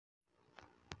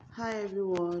Hi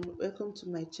everyone, welcome to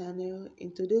my channel.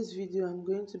 In today's video I'm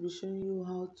going to be showing you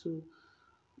how to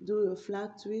do a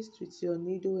flat twist with your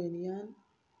needle and yarn.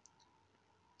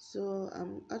 So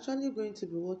I'm actually going to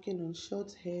be working on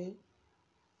short hair,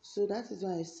 so that is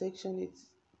why I section it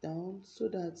down so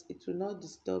that it will not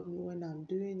disturb me when I'm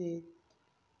doing it.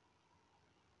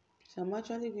 So I'm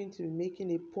actually going to be making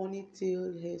a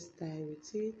ponytail hairstyle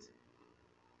with it.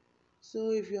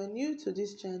 So if you're new to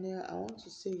this channel, I want to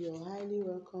say you're highly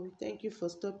welcome. Thank you for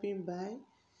stopping by.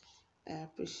 I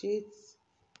appreciate.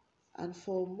 And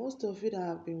for most of you that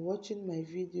have been watching my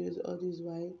videos all this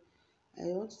while, I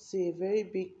want to say a very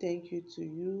big thank you to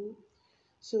you.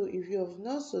 So if you have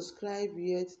not subscribed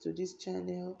yet to this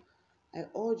channel, I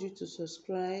urge you to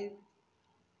subscribe,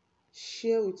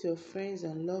 share with your friends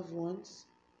and loved ones,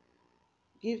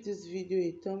 give this video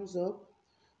a thumbs up.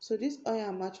 So this oil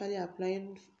I'm actually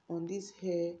applying on this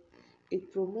hair,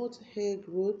 it promotes hair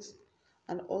growth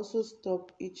and also stop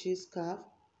itchy scalp.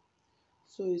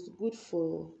 So it's good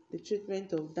for the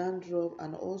treatment of dandruff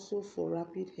and also for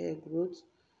rapid hair growth.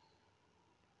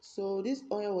 So this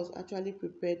oil was actually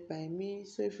prepared by me.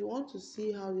 So if you want to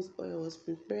see how this oil was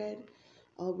prepared,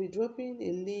 I'll be dropping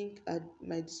a link at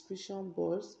my description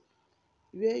box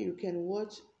where you can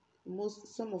watch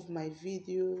some of my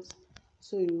videos.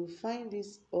 So you will find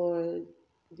this oil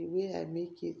the way I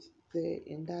make it there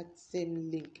in that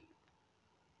same link.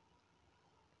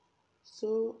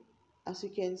 So as you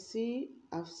can see,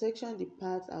 I've sectioned the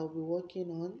parts I'll be working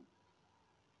on.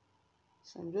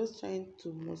 So I'm just trying to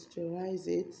moisturize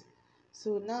it.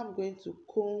 So now I'm going to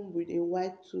comb with a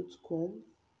white tooth comb.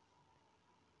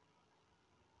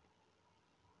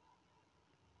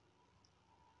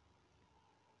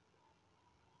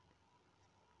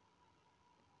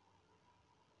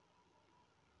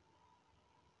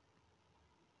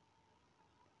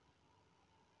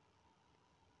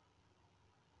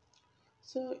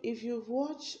 So if you've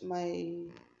watched my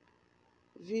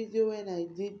video when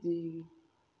I did the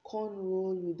corn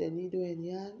roll with the needle and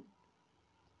yarn,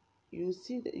 you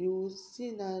will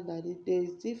see now that there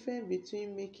is difference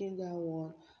between making that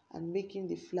one and making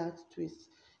the flat twist.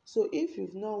 So if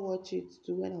you've not watched it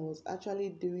to when I was actually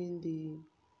doing the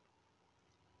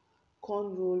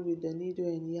corn roll with the needle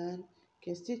and yarn, you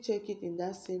can still check it in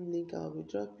that same link I'll be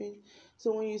dropping.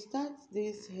 So when you start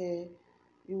this hair,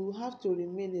 you will have to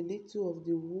remain a little of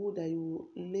the wool that you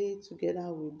lay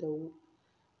together with the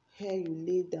hair you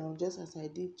lay down, just as I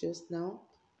did just now.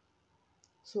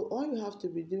 So all you have to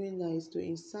be doing now is to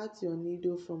insert your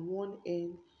needle from one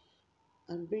end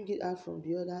and bring it out from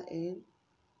the other end.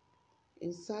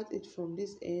 Insert it from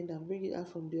this end and bring it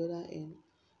out from the other end.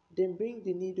 Then bring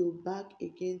the needle back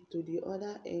again to the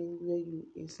other end where you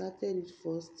inserted it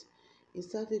first.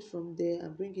 Insert it from there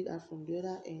and bring it out from the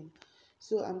other end.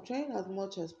 So I'm trying as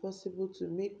much as possible to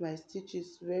make my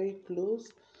stitches very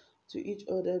close to each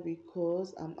other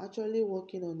because I'm actually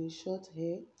working on a short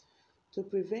hair to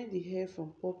prevent the hair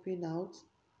from popping out.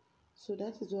 So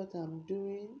that is what I'm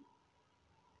doing.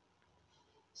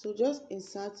 So just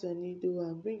insert your needle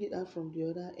and bring it out from the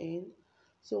other end.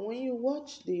 So when you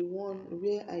watch the one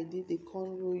where I did the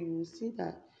cornrow, you will see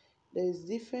that there is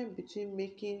difference between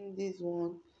making this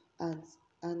one and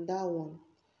that one.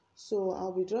 So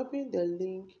I'll be dropping the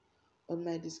link on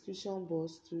my description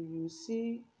box to you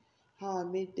see how I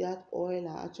made that oil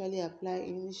I actually applied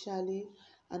initially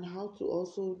and how to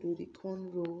also do the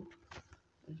cornrow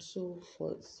and so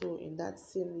forth. So in that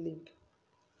same link.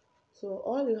 So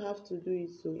all you have to do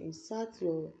is to insert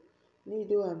your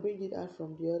needle and bring it out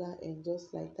from the other end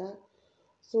just like that.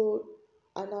 So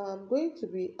and now I'm going to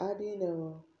be adding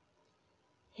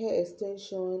a hair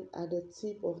extension at the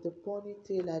tip of the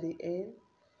ponytail at the end.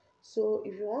 So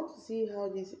if you want to see how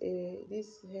this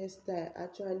hairstyle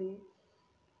actually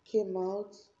came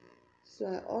out, so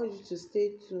I urge you to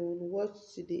stay tuned, watch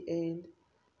to the end,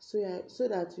 so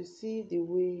that you see the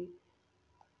way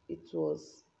it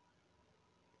was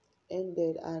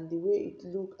ended and the way it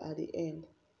looked at the end.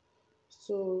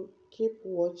 So keep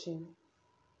watching.